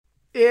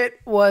It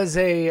was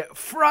a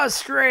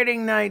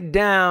frustrating night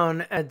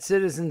down at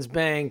Citizens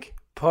Bank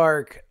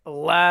Park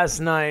last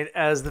night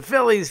as the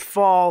Phillies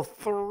fall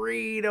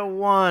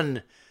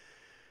 3-1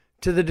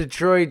 to the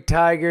Detroit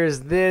Tigers.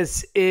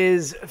 This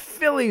is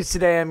Phillies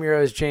Today. I'm your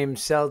host,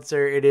 James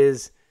Seltzer. It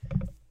is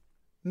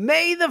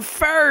May the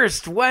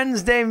 1st,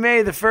 Wednesday,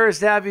 May the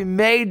 1st. Happy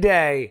May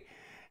Day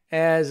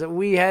as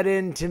we head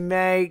into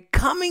May.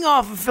 Coming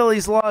off a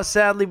Phillies loss,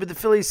 sadly, but the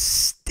Phillies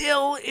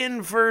still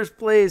in first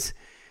place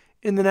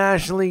in the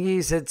National League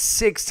East at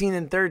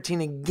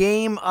 16-13, a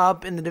game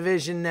up in the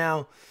division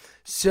now.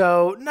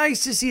 So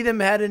nice to see them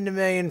head into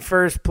May in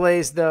first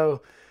place,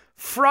 though.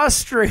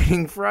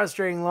 Frustrating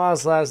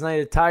loss last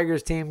night. A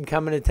Tigers team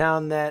coming to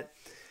town that,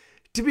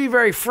 to be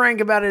very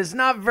frank about it, is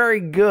not very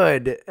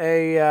good.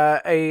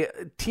 A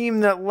team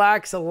that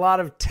lacks a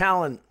lot of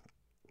talent,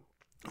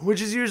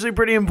 which is usually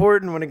pretty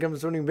important when it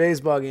comes to winning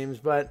baseball games.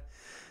 But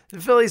the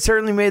Phillies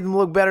certainly made them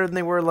look better than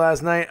they were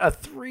last night. A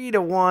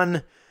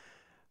 3-1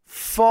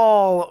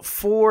 fall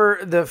for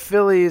the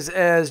Phillies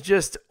as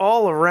just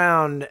all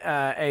around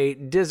a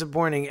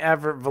disappointing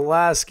effort.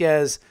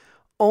 Velasquez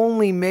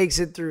only makes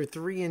it through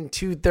 3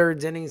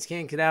 2/3 innings,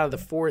 can't get out of the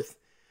fourth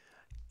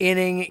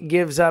inning,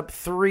 gives up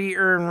 3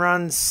 earned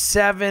runs,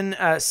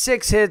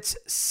 6 hits,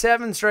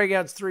 7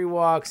 strikeouts, 3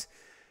 walks.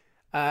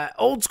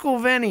 Old school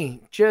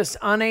Vinny just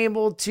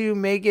unable to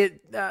make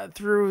it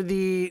through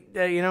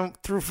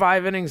through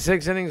 5 innings,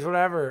 6 innings,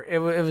 whatever. It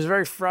was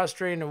very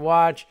frustrating to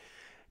watch.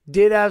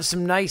 Did have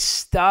some nice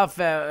stuff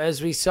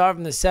as we saw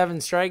from the 7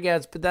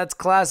 strikeouts, but that's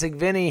classic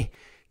Vinny.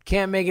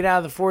 Can't make it out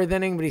of the 4th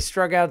inning, but he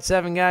struck out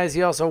 7 guys.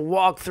 He also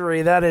walked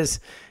 3. That is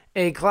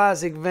a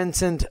classic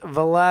Vincent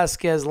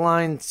Velasquez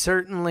line.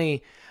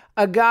 Certainly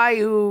a guy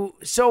who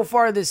so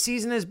far this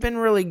season has been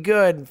really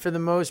good for the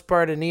most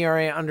part, an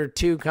ERA under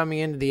 2 coming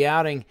into the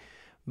outing.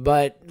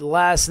 But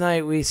last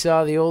night we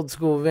saw the old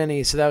school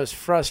Vinny, so that was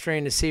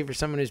frustrating to see for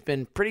someone who's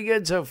been pretty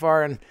good so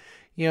far. And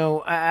you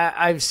know,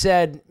 I've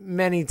said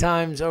many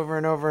times over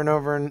and over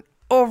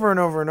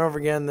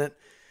again that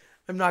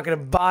I'm not going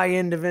to buy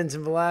into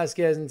Vincent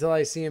Velasquez until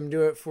I see him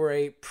do it for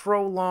a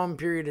prolonged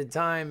period of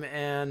time.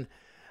 And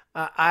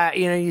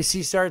you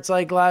see starts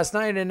like last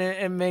night, and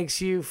it makes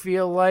you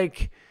feel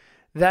like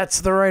that's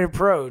the right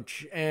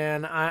approach.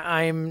 And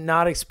I'm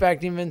not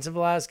expecting Vincent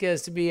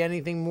Velasquez to be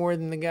anything more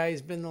than the guy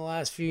he's been the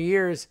last few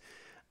years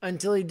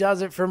until he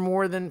does it for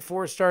more than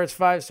 4 starts,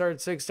 5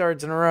 starts, 6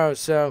 starts in a row.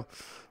 So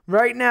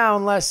right now,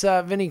 unless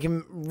Vinny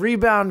can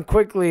rebound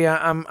quickly,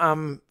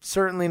 I'm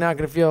certainly not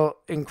going to feel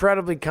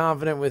incredibly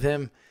confident with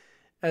him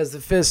as the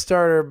 5th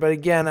starter. But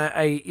again,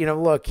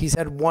 look, he's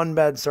had 1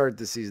 bad start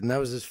this season. That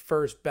was his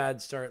first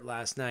bad start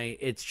last night.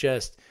 It's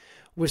just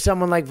with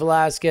someone like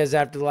Velasquez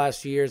after the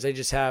last few years, I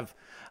just have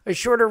a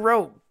shorter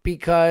rope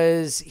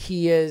because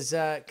he has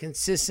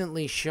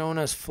consistently shown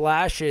us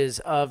flashes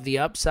of the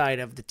upside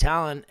of the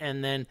talent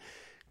and then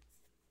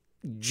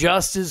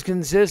just as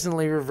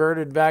consistently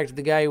reverted back to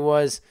the guy he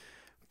was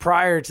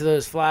prior to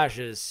those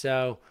flashes.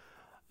 So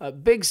a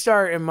big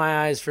start in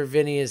my eyes for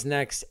Vinny. His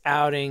next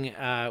outing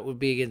would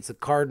be against the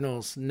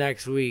Cardinals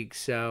next week.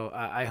 So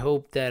I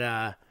hope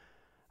that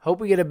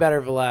we get a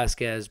better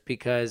Velasquez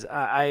because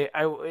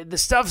the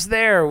stuff's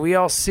there. We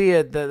all see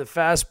it. The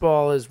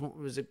fastball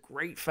was a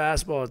great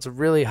fastball. It's a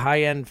really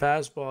high-end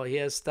fastball. He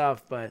has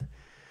stuff, but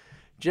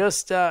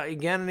just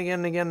again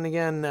and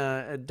again,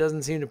 it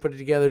doesn't seem to put it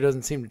together,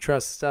 doesn't seem to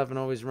trust the stuff, and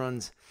always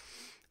runs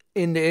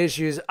into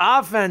issues.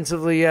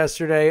 Offensively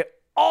yesterday,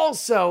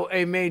 also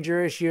a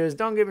major issue is,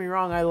 don't get me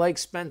wrong, I like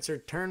Spencer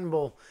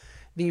Turnbull,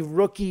 the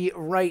rookie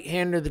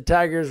right-hander the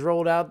Tigers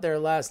rolled out there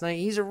last night.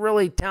 He's a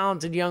really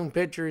talented young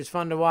pitcher who's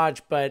fun to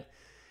watch, but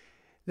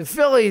the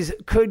Phillies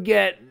could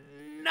get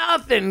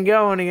nothing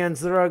going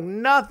against the rug,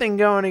 nothing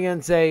going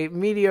against a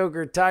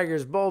mediocre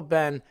Tigers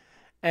bullpen,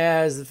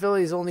 as the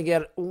Phillies only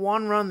get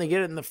 1 run. They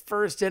get it in the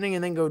 1st inning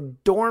and then go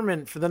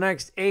dormant for the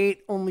next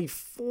 8. Only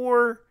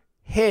 4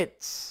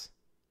 hits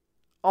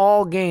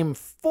all game.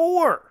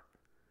 4.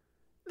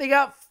 They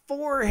got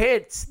 4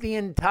 hits the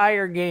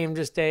entire game.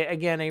 Just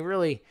a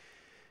really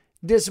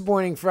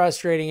disappointing,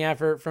 frustrating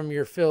effort from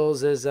your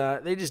Phils as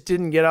they just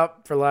didn't get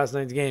up for last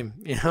night's game.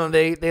 You know,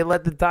 they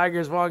let the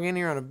Tigers walk in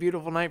here on a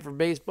beautiful night for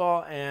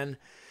baseball, and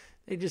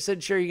they just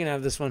said, sure, you can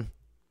have this one.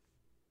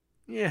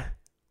 Yeah.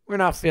 We're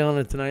not feeling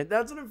it tonight.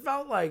 That's what it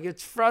felt like.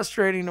 It's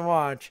frustrating to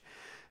watch.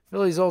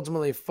 Phillies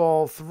ultimately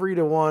fall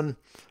 3-1.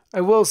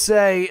 I will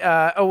say,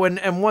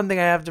 and one thing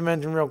I have to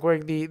mention real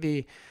quick,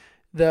 the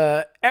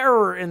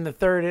error in the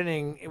 3rd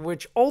inning,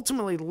 which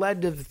ultimately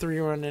led to the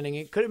 3-run inning.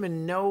 It could have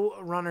been no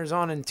runners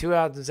on and 2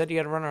 outs. Instead, you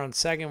had a runner on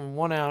second with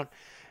 1 out.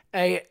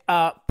 A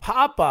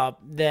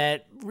pop-up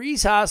that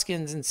Rhys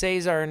Hoskins and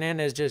Cesar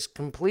Hernandez just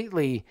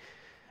completely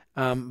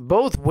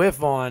both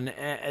whiff on.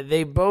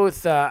 They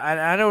both,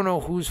 I don't know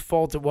whose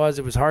fault it was.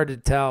 It was hard to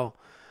tell.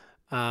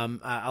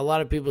 A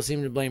lot of people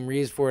seem to blame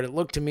Rhys for it. It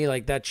looked to me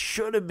like that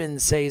should have been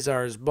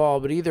Cesar's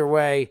ball, but either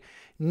way,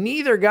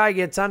 neither guy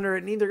gets under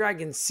it. Neither guy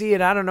can see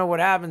it. I don't know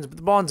what happens, but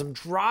the ball ends up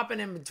dropping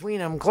in between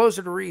them,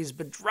 closer to Rhys,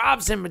 but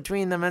drops in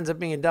between them, ends up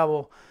being a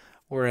double.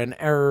 or an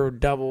error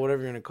double,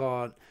 whatever you're going to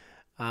call it.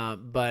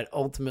 But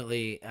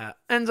ultimately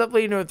ends up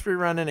leading to a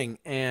 3-run inning.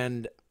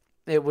 And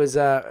it was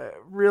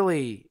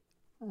really,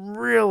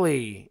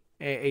 really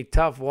a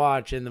tough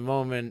watch in the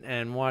moment,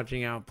 and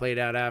watching how it played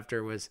out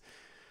after was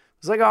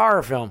like a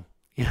horror film.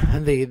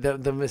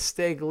 The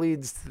mistake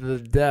leads to the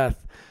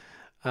death.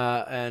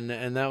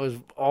 And that was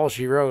all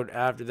she wrote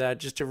after that.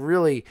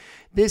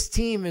 This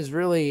team has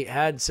really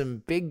had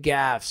some big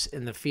gaffes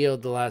in the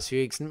field the last few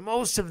weeks, and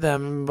most of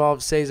them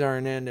involve Cesar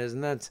Hernandez,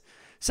 and that's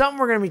something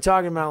we're going to be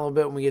talking about a little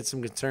bit when we get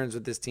some concerns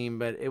with this team.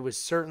 But it was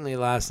certainly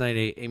last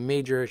night a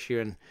major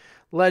issue and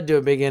led to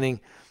a big inning.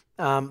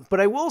 But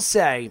I will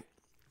say,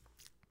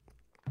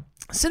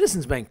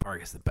 Citizens Bank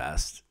Park is the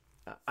best.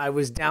 I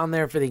was down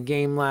there for the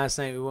game last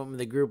night. We went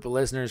with a group of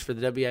listeners for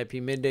the WIP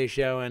Midday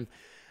Show, and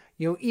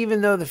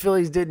even though the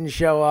Phillies didn't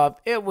show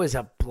up, it was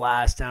a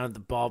blast down at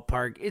the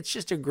ballpark. It's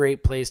just a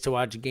great place to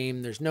watch a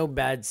game. There's no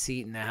bad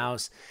seat in the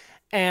house.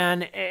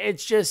 And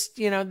it's just,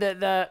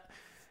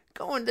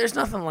 there's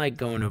nothing like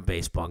going to a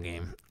baseball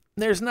game.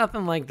 There's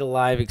nothing like the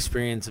live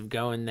experience of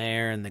going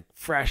there, and the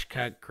fresh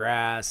cut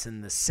grass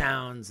and the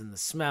sounds and the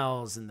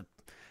smells and the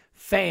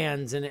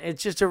fans. And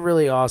it's just a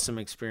really awesome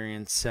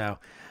experience. So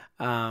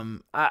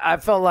I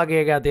felt lucky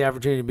I got the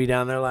opportunity to be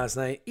down there last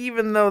night,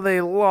 even though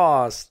they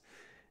lost.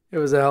 It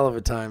was a hell of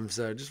a time,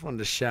 so I just wanted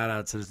to shout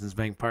out Citizens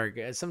Bank Park.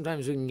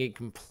 Sometimes we can get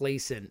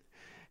complacent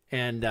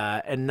and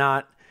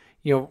not,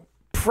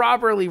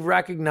 properly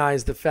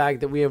recognize the fact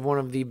that we have one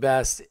of the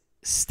best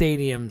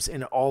stadiums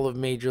in all of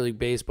Major League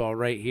Baseball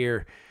right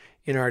here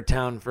in our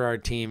town for our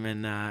team.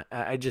 And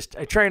I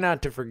try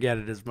not to forget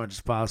it as much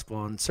as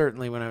possible. And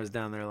certainly when I was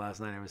down there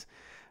last night, I was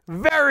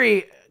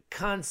very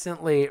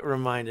constantly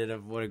reminded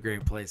of what a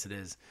great place it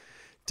is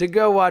to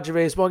go watch a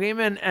baseball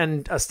game,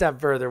 and a step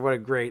further, what a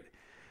great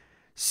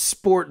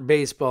sport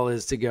baseball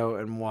is to go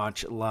and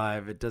watch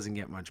live. It doesn't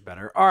get much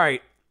better. All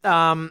right.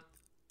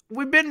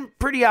 We've been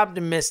pretty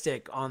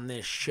optimistic on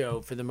this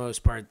show for the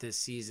most part this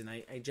season.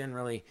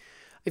 I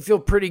feel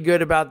pretty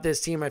good about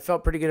this team. I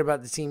felt pretty good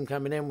about the team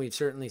coming in. We've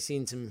certainly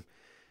seen some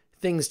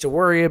things to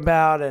worry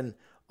about and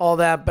all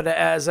that. But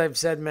as I've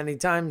said many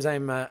times,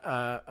 I'm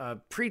a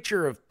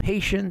preacher of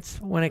patience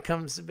when it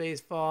comes to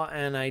baseball.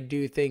 And I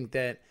do think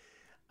that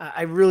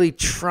I really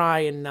try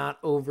and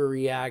not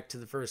overreact to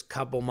the first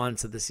couple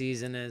months of the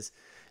season. As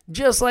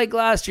just like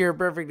last year, a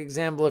perfect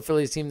example of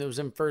Phillies team that was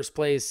in first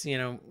place,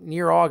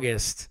 near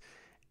August,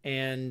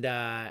 and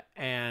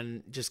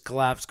just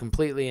collapsed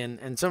completely.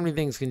 And so many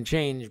things can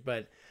change,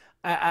 but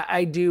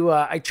I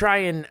try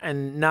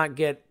and not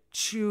get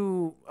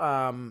too,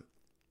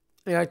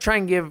 I try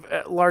and give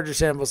larger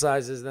sample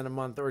sizes than a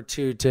month or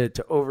two to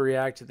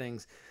overreact to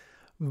things.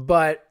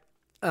 But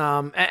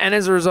and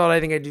as a result, I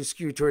think I do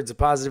skew towards the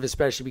positive,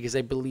 especially because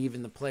I believe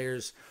in the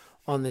players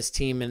on this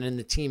team and in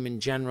the team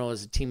in general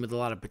as a team with a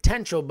lot of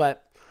potential.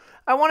 But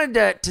I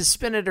wanted to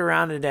spin it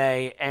around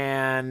today,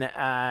 and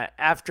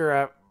after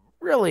a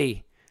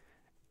really,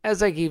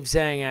 as I keep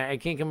saying, I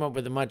can't come up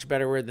with a much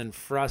better word than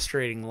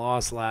frustrating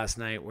loss last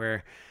night,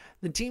 where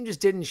the team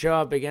just didn't show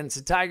up against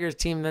a Tigers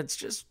team that's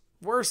just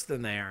worse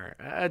than they are.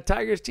 A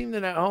Tigers team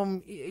that at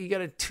home, you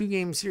got a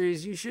 2-game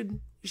series, you should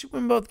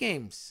win both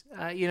games.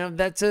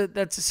 That's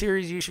a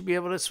series you should be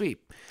able to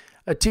sweep.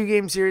 A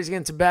 2-game series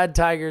against a bad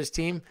Tigers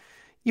team,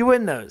 you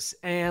win those.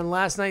 And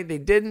last night they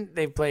didn't.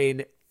 They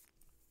played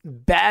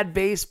bad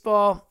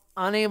baseball,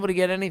 unable to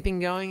get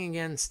anything going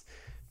against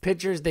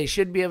pitchers they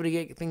should be able to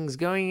get things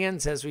going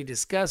against. As we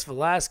discussed,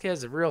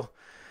 Velasquez, a real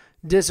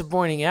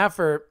disappointing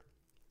effort.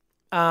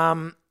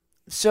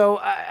 So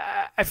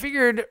I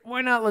figured,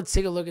 why not? Let's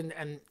take a look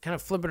and kind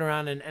of flip it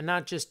around and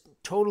not just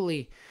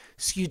totally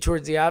skew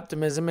towards the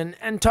optimism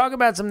and talk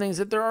about some things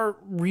that there are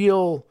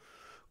real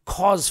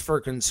cause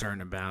for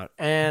concern about.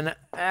 And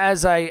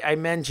as I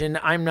mentioned,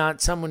 I'm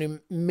not someone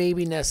who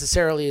maybe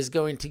necessarily is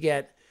going to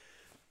get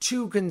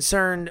too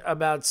concerned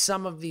about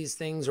some of these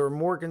things, or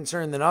more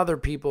concerned than other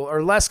people,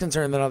 or less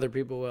concerned than other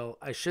people will,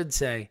 I should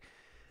say.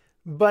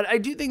 But I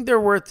do think they're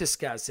worth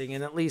discussing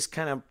and at least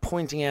kind of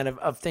pointing out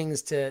of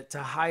things to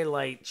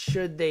highlight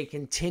should they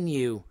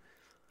continue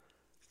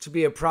to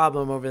be a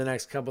problem over the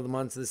next couple of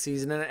months of the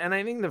season. And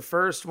I think the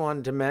first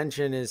one to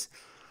mention is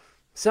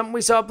something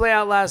we saw play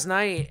out last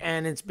night,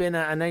 and it's been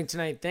a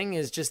night-to-night thing,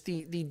 is just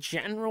the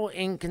general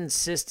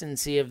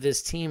inconsistency of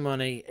this team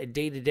on a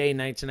day-to-day,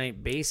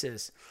 night-to-night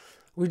basis.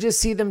 We just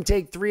see them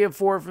take 3 of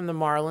 4 from the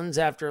Marlins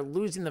after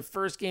losing the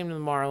first game to the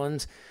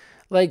Marlins.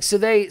 So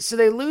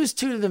they lose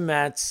 2 to the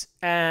Mets,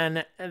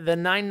 and the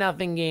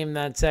 9-0 game,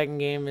 that second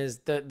game, is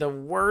the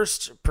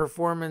worst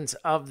performance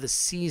of the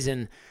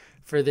season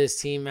for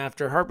this team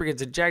after Harper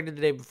gets ejected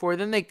the day before.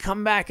 Then they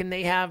come back and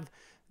they have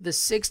the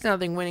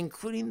 6-0 win,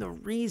 including the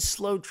Rhys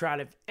slow trot.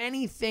 If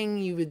anything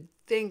you would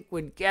think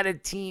would get a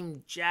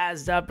team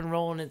jazzed up and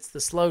rolling, it's the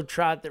slow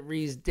trot that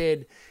Rhys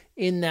did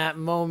in that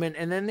moment.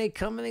 And then they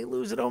come and they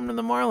lose at home to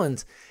the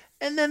Marlins.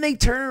 And then they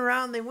turn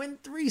around, they win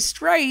 3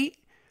 straight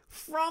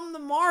from the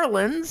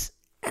Marlins,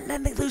 and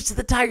then they lose to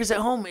the Tigers at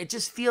home. It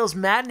just feels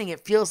maddening.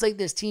 It feels like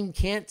this team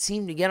can't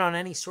seem to get on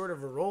any sort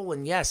of a roll.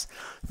 And yes,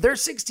 they're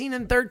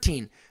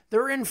 16-13.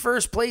 They're in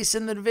first place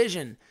in the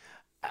division.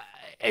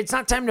 It's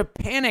not time to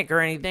panic or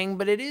anything,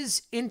 but it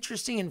is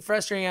interesting and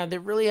frustrating. There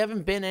really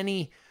haven't been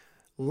any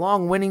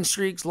long winning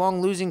streaks,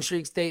 long losing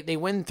streaks. They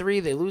win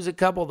 3, they lose a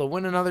couple, they'll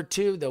win another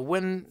 2, they'll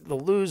win, they'll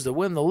lose, they'll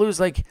win, they'll lose.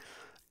 Like,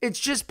 it's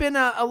just been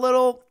a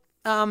little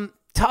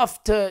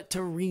tough to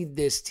read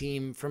this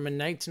team from a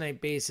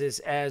night-to-night basis,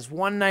 as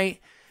one night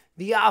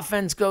the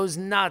offense goes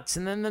nuts,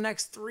 and then the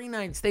next 3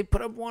 nights they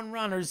put up 1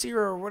 run or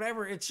 0 or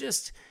whatever.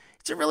 It's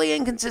a really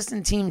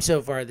inconsistent team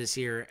so far this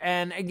year.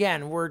 And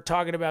again, we're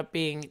talking about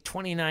being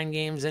 29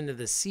 games into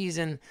the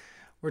season.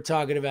 We're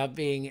talking about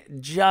being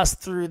just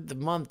through the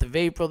month of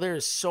April. There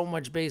is so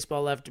much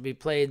baseball left to be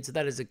played, so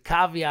that is a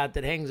caveat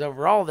that hangs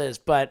over all this.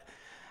 But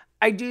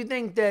I do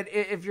think that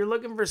if you're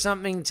looking for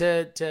something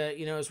to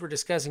as we're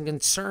discussing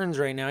concerns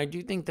right now, I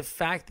do think the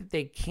fact that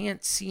they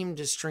can't seem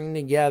to string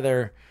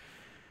together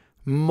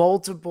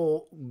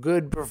multiple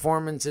good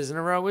performances in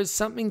a row is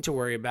something to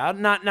worry about.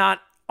 Not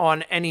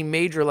on any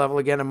major level,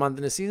 again, a month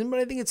in the season, but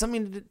I think it's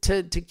something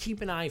to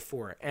keep an eye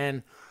for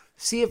and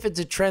see if it's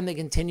a trend that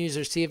continues,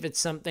 or see if it's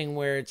something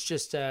where it's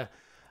just a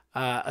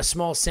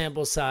small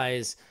sample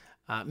size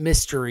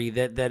mystery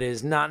that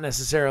is not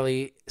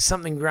necessarily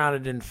something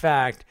grounded in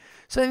fact.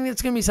 So I think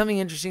it's going to be something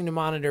interesting to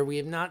monitor. We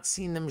have not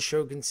seen them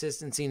show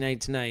consistency night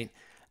to night,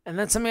 and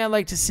that's something I'd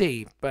like to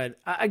see. But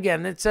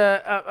again, it's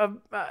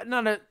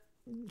not a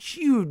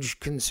huge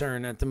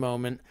concern at the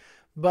moment.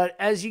 But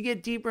as you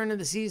get deeper into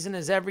the season,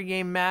 as every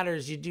game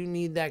matters, you do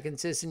need that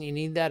consistent. You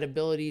need that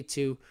ability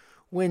to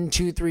win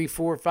 2, 3,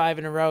 4, 5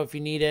 in a row if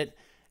you need it.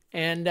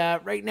 And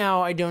right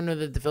now, I don't know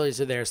that the Phillies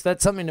are there. So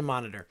that's something to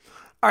monitor.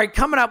 All right,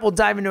 coming up, we'll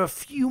dive into a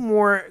few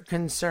more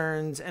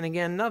concerns. And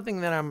again,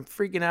 nothing that I'm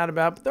freaking out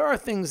about, but there are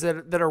things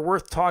that are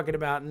worth talking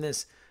about in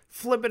this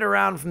flip it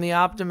around from the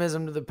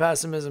optimism to the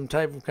pessimism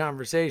type of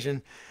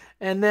conversation.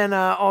 And then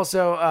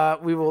also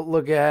we will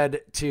look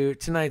ahead to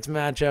tonight's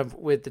matchup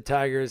with the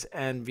Tigers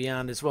and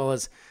beyond, as well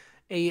as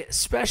a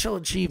special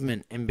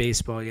achievement in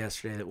baseball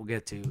yesterday that we'll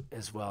get to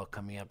as well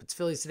coming up. It's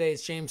Phillies Today.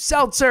 It's James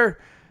Seltzer.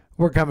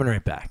 We're coming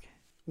right back.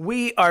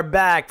 We are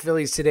back.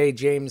 Phillies Today.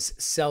 James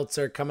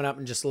Seltzer coming up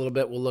in just a little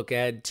bit. We'll look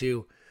ahead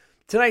to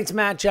tonight's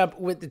matchup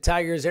with the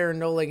Tigers. Aaron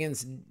Nola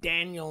against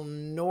Daniel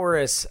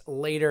Norris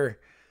later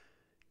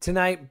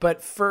tonight.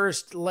 But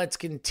first, let's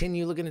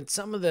continue looking at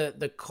some of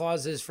the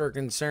causes for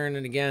concern.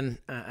 And again,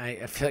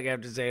 I feel like I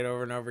have to say it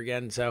over and over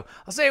again, so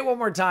I'll say it one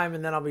more time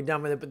and then I'll be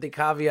done with it. But the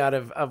caveat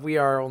of we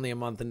are only a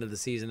month into the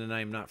season and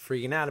I'm not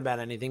freaking out about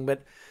anything,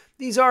 but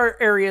these are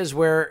areas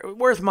where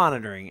worth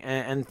monitoring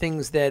and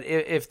things that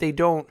if they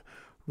don't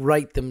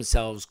right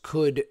themselves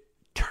could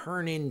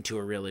turn into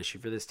a real issue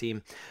for this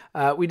team.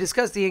 We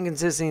discussed the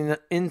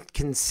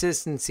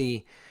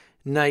inconsistency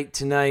night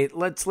to night.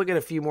 Let's look at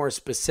a few more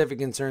specific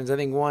concerns. I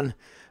think one,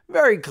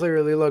 very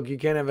clearly, look, you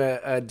can't have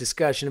a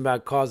discussion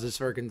about causes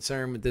for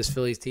concern with this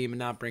Phillies team and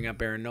not bring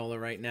up Aaron Nola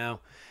right now.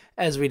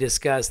 As we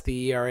discussed,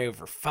 the ERA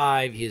over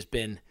 5, he has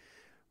been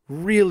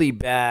really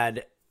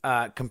bad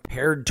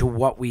compared to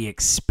what we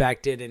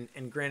expected.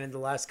 And granted, the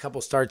last couple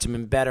starts have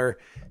been better.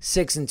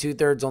 6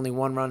 2/3, only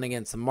 1 run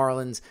against the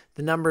Marlins.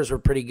 The numbers were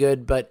pretty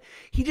good, but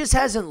he just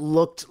hasn't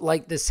looked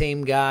like the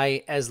same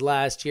guy as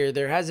last year.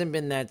 There hasn't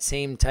been that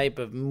same type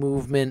of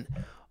movement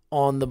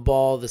on the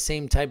ball, the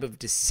same type of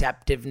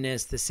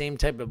deceptiveness, the same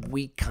type of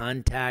weak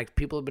contact.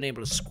 People have been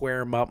able to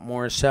square him up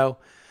more. So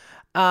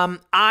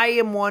I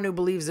am one who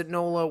believes that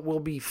Nola will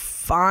be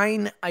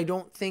fine. I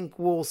don't think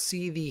we'll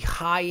see the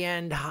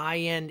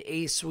high-end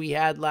ace we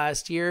had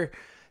last year.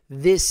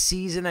 This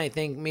season, I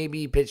think maybe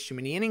he pitched too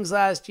many innings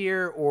last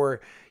year,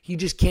 or he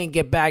just can't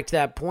get back to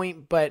that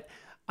point. But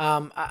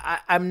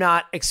I'm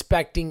not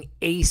expecting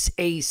ace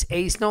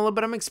Nola,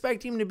 but I'm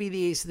expecting him to be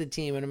the ace of the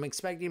team, and I'm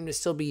expecting him to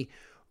still be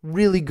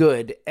really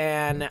good.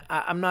 And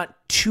I'm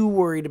not too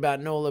worried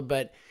about Nola,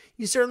 but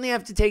you certainly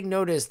have to take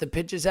notice. The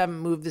pitches haven't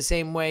moved the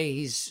same way.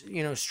 He's,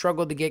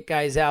 struggled to get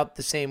guys out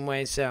the same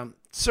way. So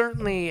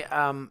certainly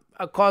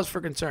a cause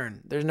for concern.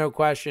 There's no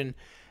question.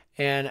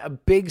 And a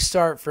big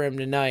start for him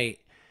tonight.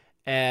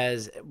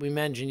 As we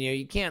mentioned,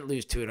 you can't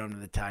lose 2-0 to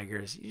the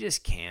Tigers. You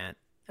just can't.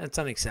 That's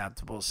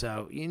unacceptable.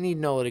 So you need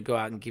Nola to go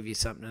out and give you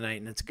something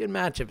tonight. And it's a good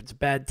matchup. It's a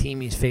bad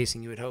team he's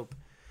facing. You would hope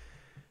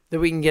that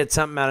we can get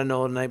something out of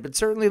Nola tonight. But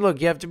certainly, look,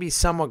 you have to be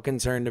somewhat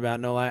concerned about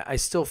Nola. I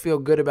still feel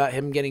good about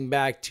him getting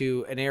back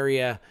to an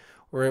area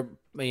or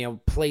a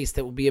place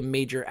that will be a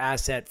major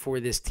asset for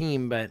this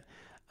team. But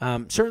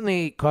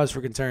certainly cause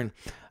for concern.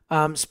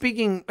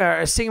 Sticking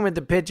with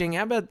the pitching,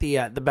 how about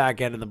the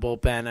back end of the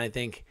bullpen? I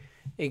think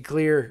a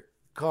clear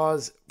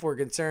cause for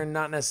concern,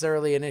 not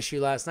necessarily an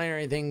issue last night or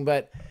anything,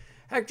 but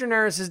Hector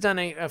Neris has done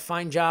a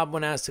fine job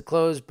when asked to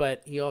close,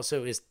 but he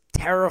also is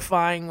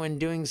terrifying when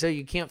doing so.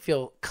 You can't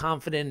feel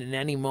confident in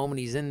any moment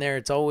he's in there.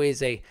 It's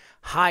always a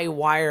high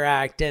wire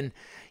act. And,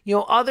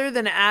 other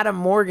than Adam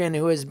Morgan,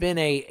 who has been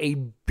a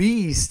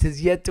beast,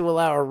 has yet to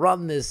allow a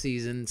run this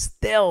season,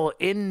 still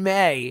in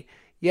May,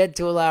 yet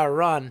to allow a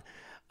run.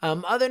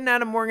 Other than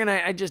Adam Morgan,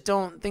 I just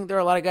don't think there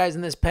are a lot of guys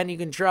in this pen you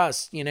can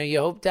trust. You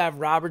hope to have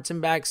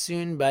Robertson back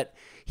soon, but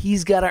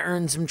he's got to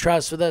earn some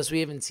trust with us. We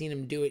haven't seen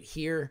him do it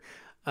here.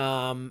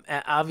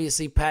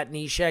 Obviously, Pat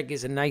Neshek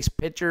is a nice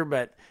pitcher,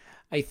 but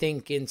I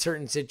think in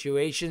certain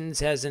situations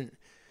hasn't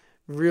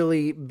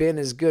really been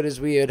as good as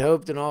we had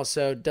hoped, and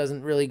also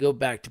doesn't really go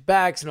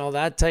back-to-backs and all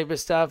that type of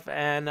stuff.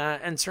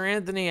 And Sir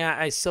Anthony,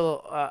 I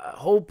still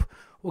hope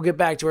will get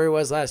back to where he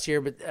was last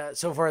year, but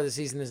so far the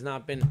season has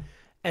not been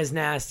as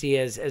nasty,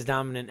 as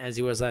dominant as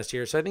he was last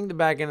year. So I think the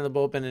back end of the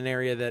bullpen, an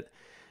area that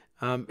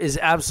is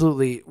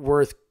absolutely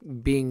worth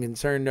being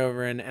concerned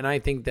over. And I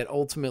think that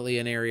ultimately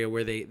an area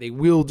where they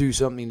will do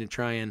something to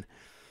try and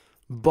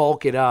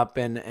bulk it up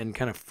and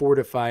kind of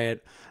fortify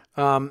it.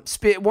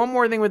 One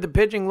more thing with the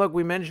pitching. Look,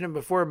 we mentioned it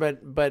before,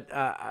 but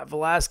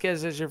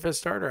Velasquez is your fifth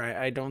starter.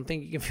 I don't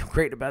think you can feel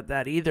great about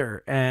that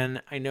either.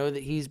 And I know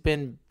that he's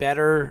been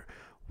better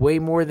way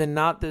more than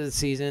not this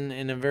season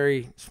in a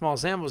very small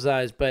sample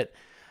size, but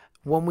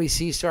when we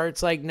see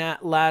starts like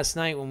last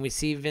night, when we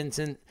see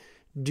Vincent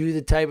do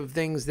the type of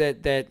things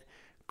that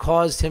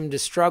caused him to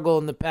struggle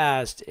in the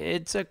past,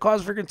 it's a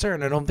cause for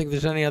concern. I don't think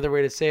there's any other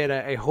way to say it.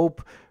 I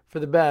hope for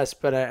the best,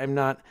 but I'm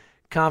not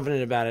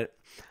confident about it.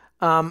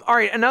 All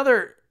right,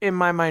 another, in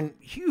my mind,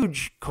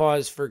 huge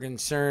cause for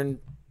concern,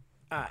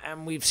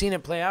 and we've seen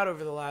it play out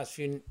over the last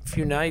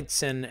few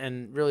nights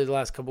and really the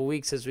last couple of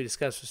weeks, as we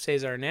discussed with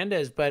Cesar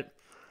Hernandez, but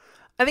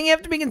I think you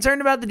have to be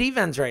concerned about the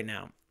defense right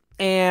now.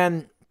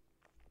 And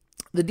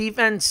the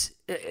defense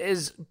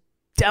is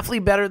definitely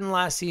better than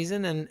last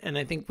season, and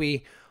I think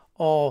we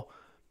all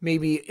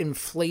maybe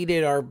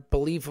inflated our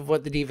belief of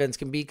what the defense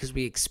can be because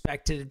we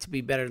expected it to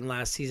be better than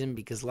last season,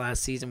 because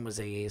last season was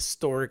a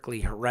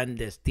historically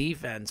horrendous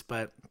defense.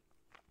 But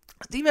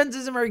defense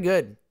isn't very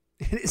good.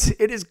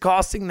 It is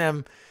costing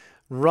them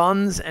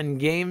runs and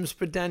games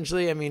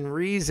potentially. I mean,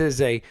 Reese is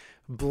a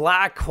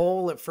black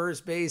hole at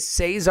first base.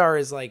 Cesar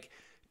is like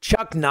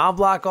Chuck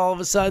Knobloch all of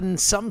a sudden,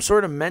 some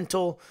sort of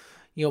mental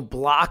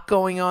block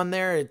going on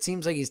there. It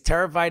seems like he's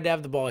terrified to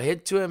have the ball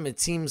hit to him. It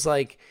seems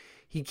like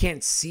he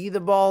can't see the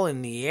ball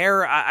in the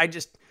air. I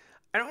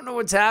don't know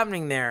what's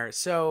happening there.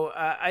 So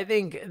I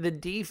think the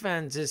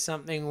defense is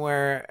something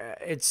where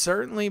it's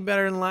certainly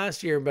better than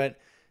last year, but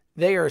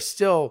they are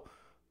still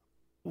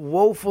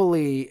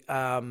woefully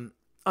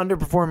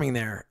underperforming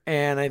there.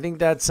 And I think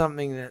that's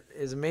something that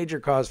is a major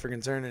cause for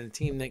concern in a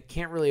team that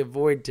can't really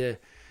avoid to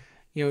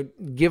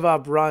give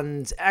up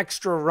runs,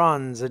 extra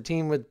runs. A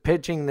team with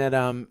pitching that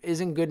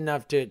isn't good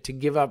enough to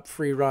give up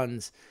free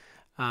runs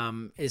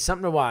is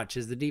something to watch,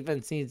 as the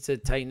defense needs to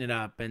tighten it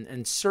up.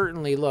 And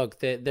certainly, look,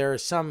 that there are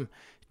some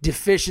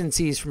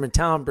deficiencies from a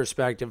talent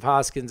perspective.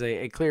 Hoskins,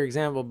 a clear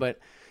example, but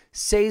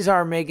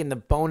Cesar making the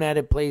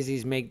boneheaded plays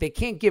he's make, they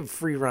can't give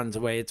free runs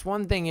away. It's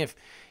one thing if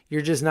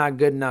you're just not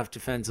good enough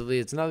defensively.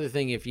 It's another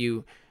thing if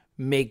you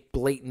make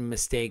blatant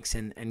mistakes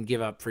and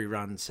give up free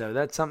runs. So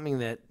that's something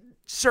that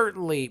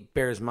certainly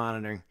bears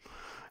monitoring.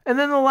 And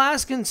then the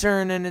last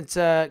concern, and it's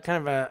kind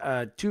of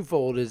a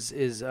twofold,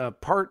 is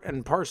part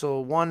and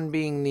parcel. One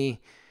being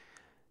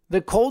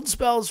the cold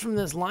spells from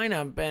this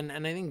lineup, and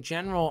I think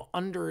general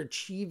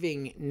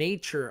underachieving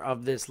nature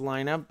of this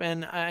lineup,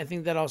 and I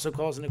think that also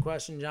calls into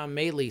question John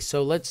Maley.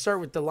 So let's start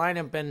with the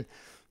lineup and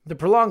the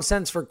prolonged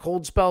sense for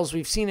cold spells.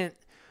 We've seen it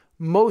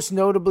most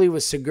notably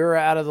with Segura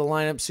out of the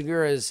lineup.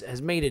 Segura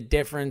has made a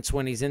difference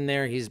when he's in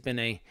there. He's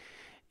been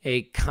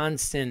a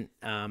constant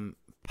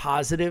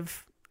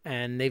positive,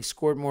 and they've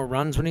scored more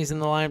runs when he's in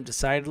the lineup,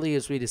 decidedly,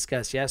 as we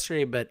discussed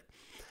yesterday. But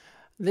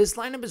this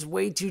lineup is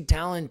way too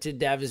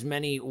talented to have as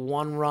many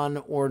one-run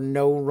or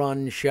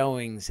no-run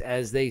showings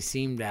as they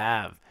seem to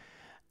have.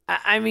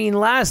 I mean,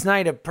 last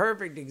night, a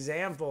perfect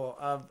example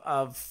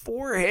of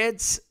 4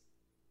 hits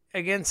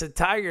against a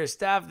Tigers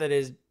staff that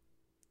is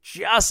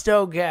just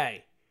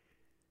okay.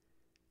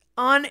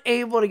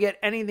 Unable to get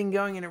anything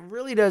going, and it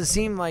really does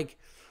seem like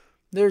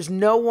there's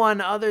no one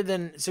other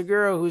than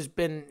Segura who's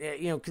been,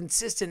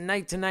 consistent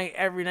night to night,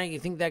 every night. You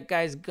think that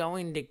guy's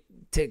going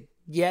to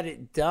get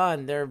it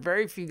done. There are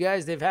very few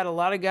guys. They've had a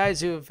lot of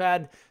guys who have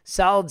had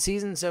solid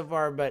seasons so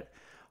far, but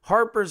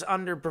Harper's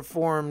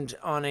underperformed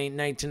on a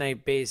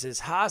night-to-night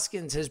basis.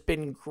 Hoskins has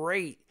been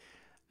great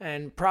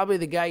and probably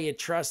the guy you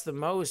trust the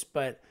most,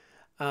 but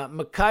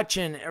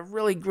McCutchen, a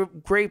really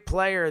great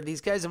player.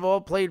 These guys have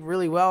all played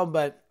really well,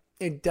 but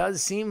it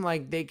does seem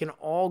like they can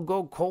all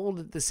go cold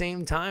at the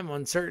same time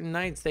on certain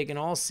nights. They can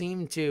all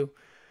seem to.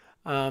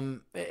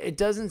 It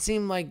doesn't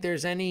seem like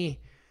there's any,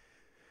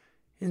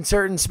 in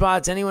certain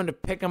spots, anyone to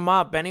pick them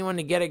up, anyone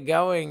to get it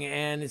going.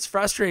 And it's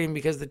frustrating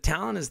because the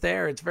talent is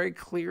there. It's very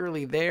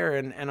clearly there.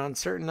 And on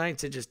certain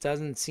nights, it just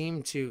doesn't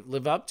seem to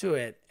live up to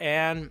it.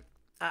 And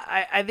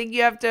I think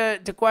you have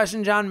to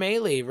question John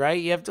Maley,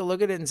 right? You have to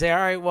look at it and say, all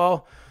right,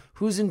 well,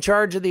 who's in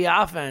charge of the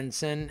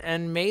offense? And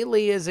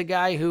Maley is a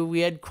guy who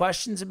we had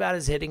questions about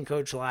his hitting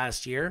coach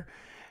last year.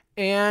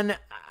 And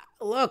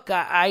look,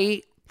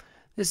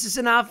 this is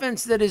an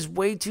offense that is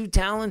way too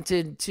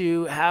talented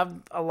to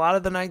have a lot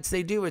of the nights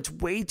they do. It's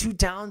way too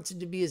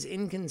talented to be as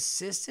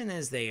inconsistent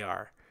as they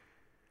are.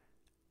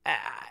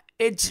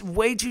 it's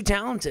way too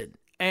talented.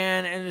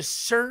 And at a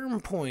certain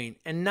point,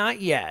 and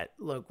not yet,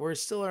 look, we're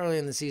still early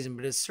in the season,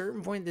 but at a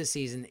certain point this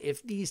season,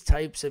 if these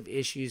types of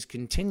issues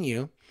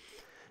continue,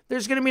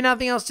 there's going to be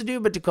nothing else to do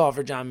but to call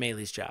for John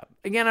Maley's job.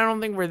 Again, I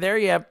don't think we're there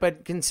yet,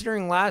 but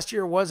considering last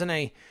year wasn't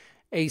a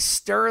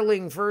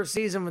sterling first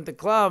season with the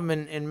club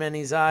in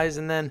many's eyes,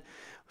 and then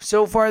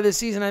so far this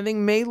season, I think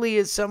Maley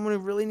is someone who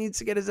really needs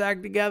to get his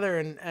act together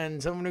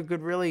and someone who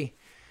could really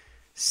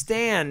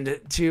stand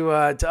to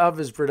up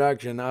his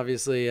production.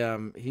 Obviously,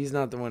 he's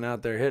not the one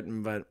out there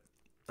hitting, but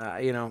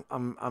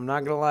I'm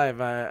not gonna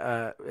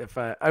lie. If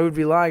I would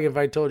be lying if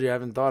I told you I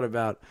haven't thought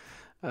about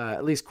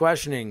at least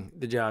questioning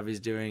the job he's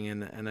doing,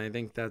 and I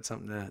think that's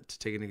something to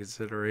take into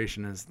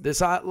consideration. Is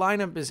this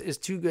lineup is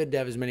too good to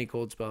have as many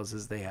cold spells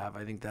as they have.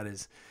 I think that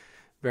is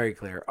very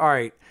clear. All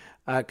right,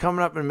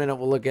 coming up in a minute,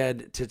 we'll look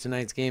ahead to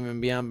tonight's game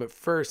and beyond. But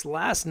first,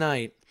 last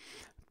night,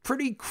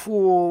 pretty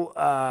cool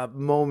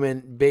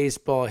moment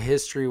baseball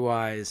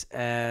history-wise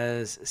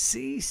as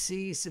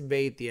CC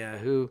Sabathia,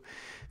 who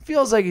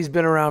feels like he's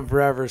been around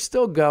forever,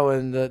 still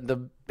going,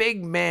 the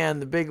big man,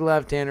 the big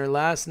left-hander,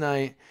 last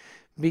night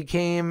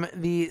became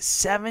the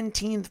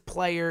 17th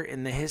player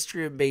in the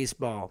history of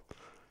baseball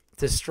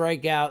to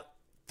strike out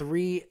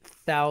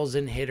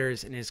 3,000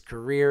 hitters in his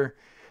career.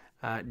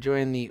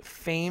 Joined the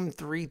famed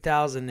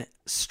 3,000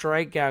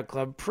 strikeout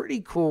club.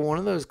 Pretty cool. One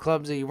of those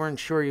clubs that you weren't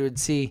sure you would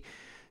see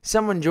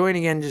someone join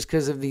again just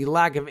because of the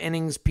lack of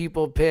innings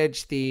people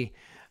pitch, the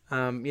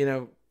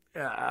overinflated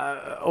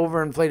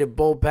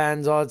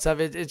bullpens, all that stuff.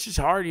 It's just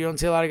hard. You don't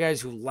see a lot of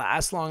guys who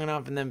last long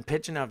enough and then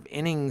pitch enough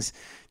innings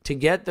to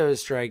get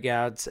those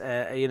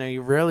strikeouts.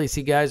 You rarely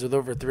see guys with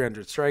over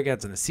 300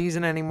 strikeouts in a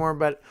season anymore.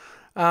 But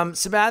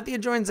Sabathia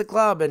joins the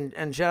club,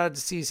 and shout out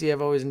to CC.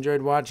 I've always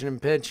enjoyed watching him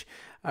pitch.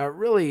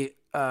 Really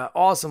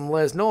awesome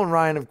list. Nolan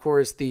Ryan, of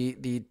course,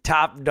 the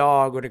top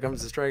dog when it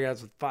comes to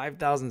strikeouts with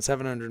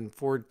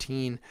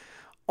 5,714,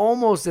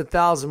 almost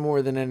 1,000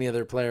 more than any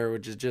other player,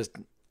 which is just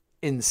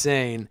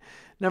insane.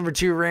 Number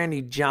 2,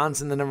 Randy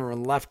Johnson, the number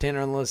 1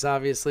 left-hander on the list,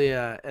 obviously,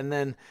 and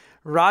then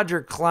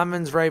Roger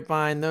Clemens right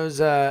behind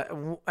those.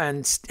 And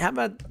how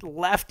about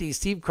lefty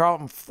Steve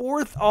Carlton,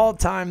 4th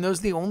all-time. Those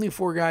are the only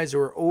 4 guys who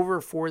are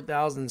over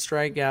 4,000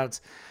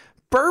 strikeouts.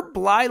 Burt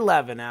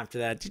Blyleven after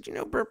that. Did you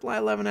know Burt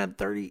Blyleven had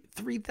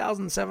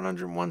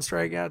 3,701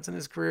 strikeouts in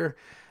his career?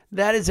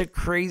 That is a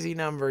crazy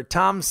number.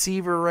 Tom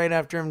Seaver right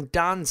after him.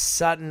 Don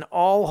Sutton,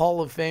 all Hall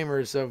of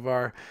Famers so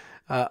far.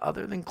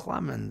 Other than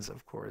Clemens,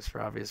 of course,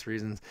 for obvious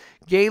reasons.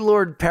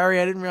 Gaylord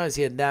Perry, I didn't realize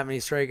he had that many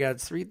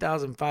strikeouts.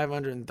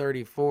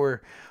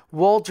 3,534.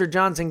 Walter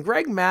Johnson.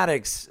 Greg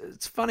Maddux.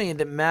 It's funny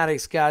that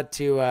Maddux got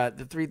to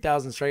the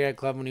 3,000 strikeout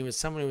club when he was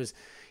someone who was...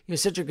 He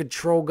was such a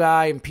control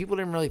guy, and people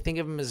didn't really think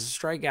of him as a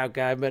strikeout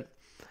guy, but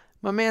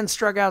my man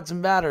struck out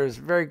some batters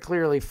very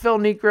clearly. Phil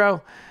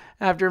Niekro,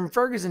 after him,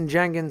 Ferguson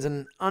Jenkins,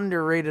 an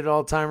underrated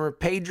all-timer.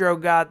 Pedro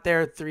got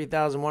there,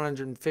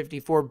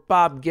 3,154.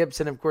 Bob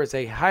Gibson, of course,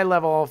 a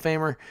high-level Hall of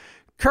Famer.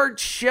 Curt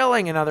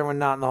Schilling, another one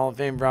not in the Hall of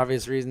Fame for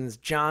obvious reasons.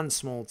 John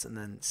Smoltz, and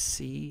then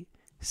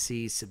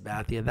C.C.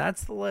 Sabathia.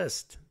 That's the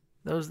list.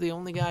 Those are the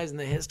only guys in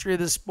the history of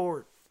the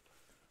sport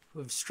who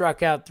have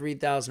struck out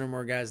 3,000 or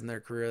more guys in their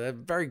career. That's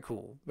very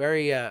cool.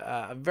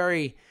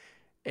 Very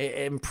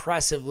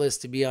impressive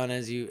list to be on,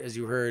 as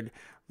you heard.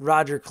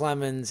 Roger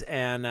Clemens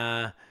and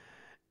obviously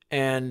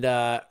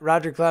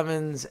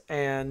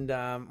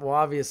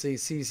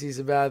CC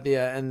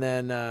Sabathia, and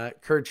then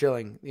Curt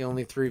Schilling, the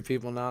only 3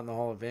 people not in the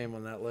Hall of Fame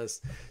on that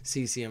list.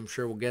 CC, I'm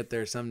sure will get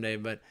there someday,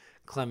 but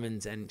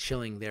Clemens and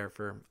Schilling there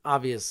for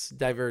obvious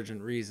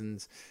divergent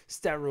reasons,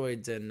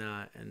 steroids and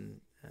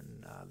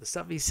the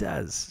stuff he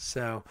says.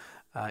 So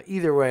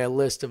either way, a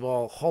list of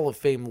all Hall of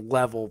Fame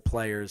level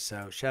players.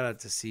 So shout out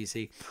to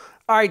CC.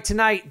 All right,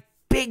 tonight,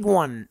 big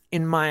one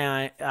in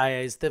my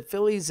eyes. The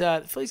Phillies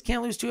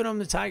can't lose 2 at home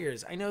to the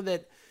Tigers. I know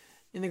that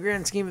in the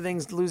grand scheme of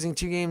things, losing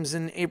 2 games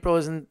in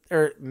April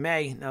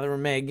May. Now that we're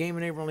May, a game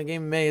in April and a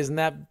game in May isn't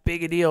that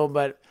big a deal,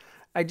 but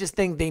I just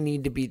think they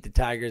need to beat the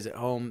Tigers at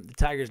home. The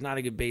Tigers not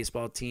a good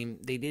baseball team.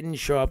 They didn't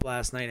show up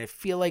last night. I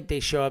feel like they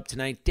show up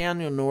tonight.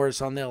 Daniel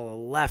Norris on the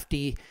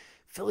lefty.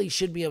 Philly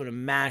should be able to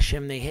mash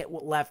him. They hit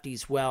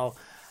lefties well.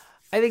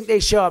 I think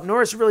they show up.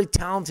 Norris is a really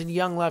talented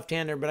young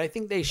left-hander, but I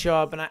think they show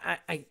up, and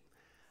I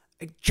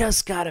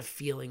just got a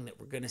feeling that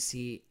we're going to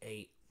see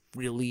a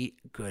really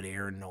good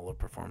Aaron Nola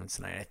performance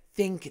tonight. I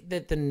think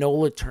that the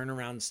Nola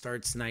turnaround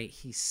starts tonight.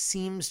 He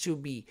seems to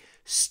be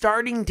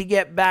starting to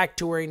get back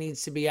to where he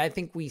needs to be. I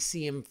think we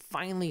see him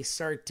finally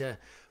start to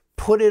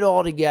put it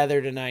all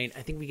together tonight.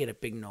 I think we get a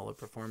big Nola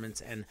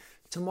performance, and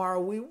tomorrow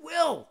we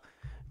will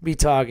be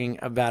talking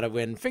about a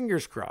win.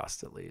 Fingers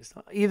crossed, at least.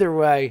 Either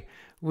way,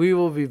 we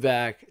will be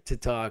back to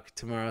talk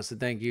tomorrow. So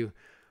thank you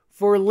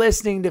for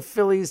listening to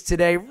Phillies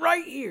Today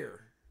right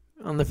here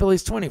on the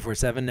Phillies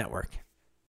 24/7 Network.